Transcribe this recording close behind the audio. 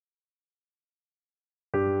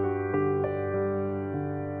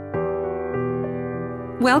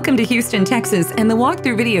Welcome to Houston, Texas, and the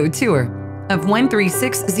walkthrough video tour of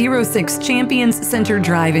 13606 Champions Center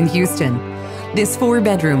Drive in Houston. This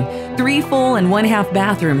 4-bedroom, 3 full and 1/2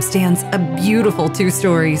 bathroom stands a beautiful 2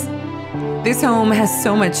 stories. This home has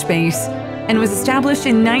so much space and was established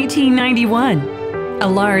in 1991. A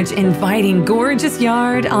large, inviting, gorgeous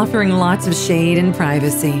yard offering lots of shade and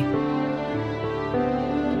privacy.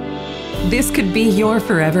 This could be your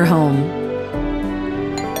forever home.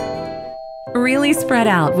 Really spread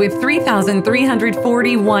out with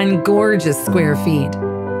 3,341 gorgeous square feet.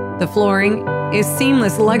 The flooring is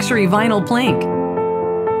seamless luxury vinyl plank.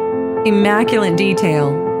 Immaculate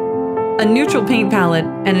detail. A neutral paint palette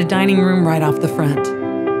and a dining room right off the front.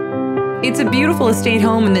 It's a beautiful estate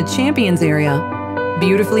home in the Champions area,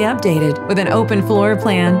 beautifully updated with an open floor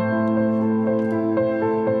plan.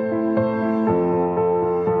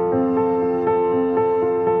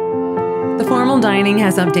 The formal dining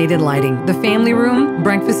has updated lighting. The family room,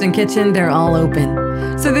 breakfast and kitchen, they're all open.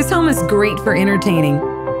 So this home is great for entertaining.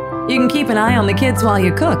 You can keep an eye on the kids while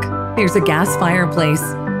you cook. There's a gas fireplace.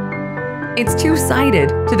 It's 2-sided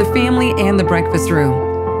to the family and the breakfast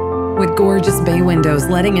room. With gorgeous bay windows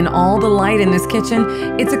letting in all the light in this kitchen,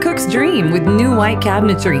 it's a cook's dream with new white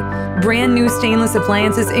cabinetry, brand new stainless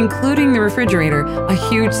appliances including the refrigerator, a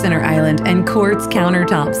huge center island, and quartz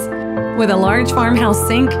countertops. With a large farmhouse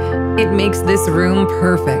sink, it makes this room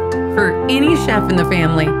perfect for any chef in the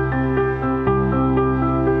family.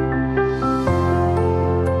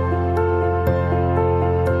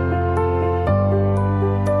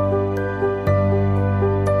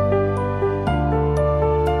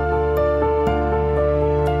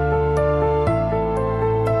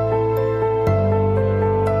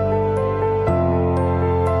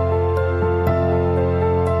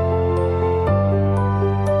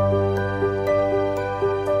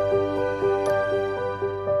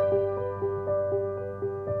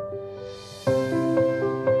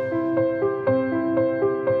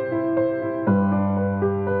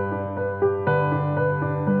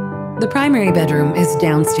 The primary bedroom is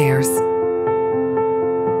downstairs.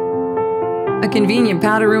 A convenient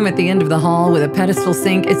powder room at the end of the hall with a pedestal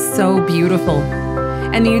sink is so beautiful.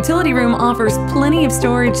 And the utility room offers plenty of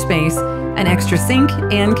storage space, an extra sink,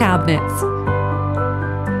 and cabinets.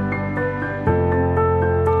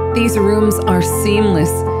 These rooms are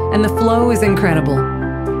seamless and the flow is incredible.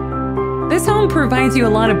 This home provides you a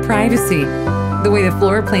lot of privacy, the way the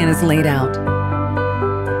floor plan is laid out.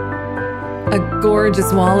 A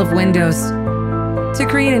gorgeous wall of windows to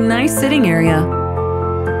create a nice sitting area.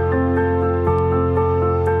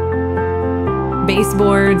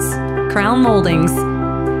 Baseboards, crown moldings,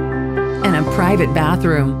 and a private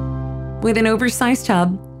bathroom with an oversized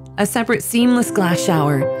tub, a separate seamless glass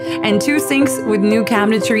shower, and 2 sinks with new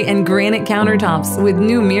cabinetry and granite countertops with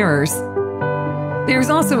new mirrors. There's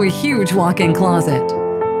also a huge walk-in closet.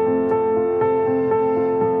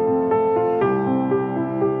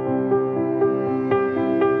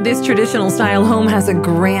 This traditional style home has a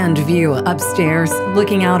grand view upstairs,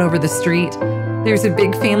 looking out over the street. There's a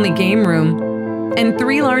big family game room and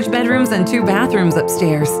 3 large bedrooms and 2 bathrooms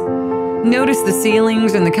upstairs. Notice the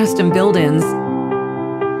ceilings and the custom build-ins.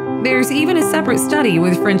 There's even a separate study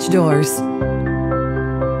with French doors.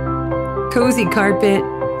 Cozy carpet,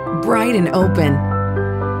 bright and open.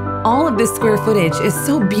 All of this square footage is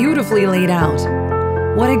so beautifully laid out.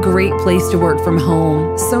 What a great place to work from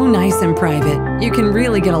home. So nice and private. You can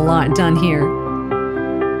really get a lot done here.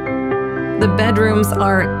 The bedrooms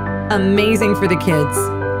are amazing for the kids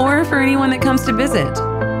or for anyone that comes to visit.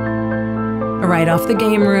 Right off the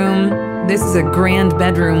game room, this is a grand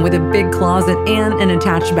bedroom with a big closet and an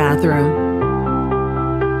attached bathroom.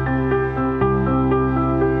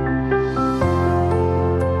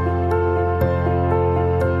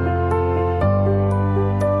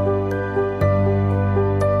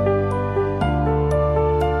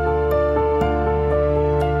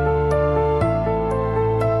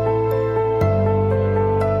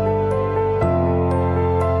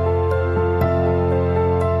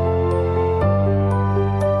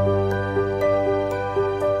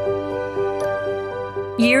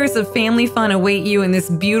 Years of family fun await you in this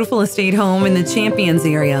beautiful estate home in the Champions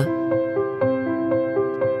area.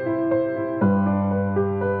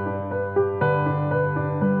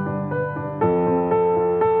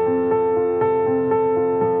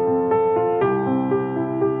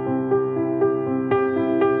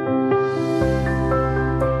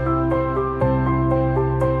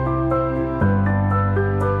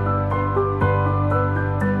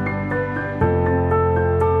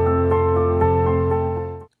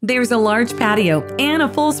 There's a large patio and a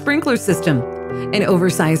full sprinkler system, an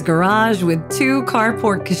oversized garage with 2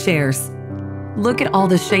 carport cachers. Look at all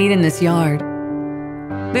the shade in this yard.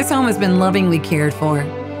 This home has been lovingly cared for.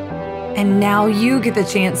 And now you get the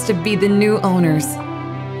chance to be the new owners.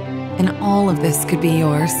 And all of this could be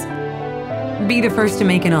yours. Be the first to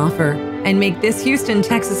make an offer and make this Houston,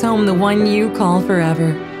 Texas home the one you call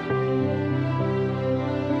forever.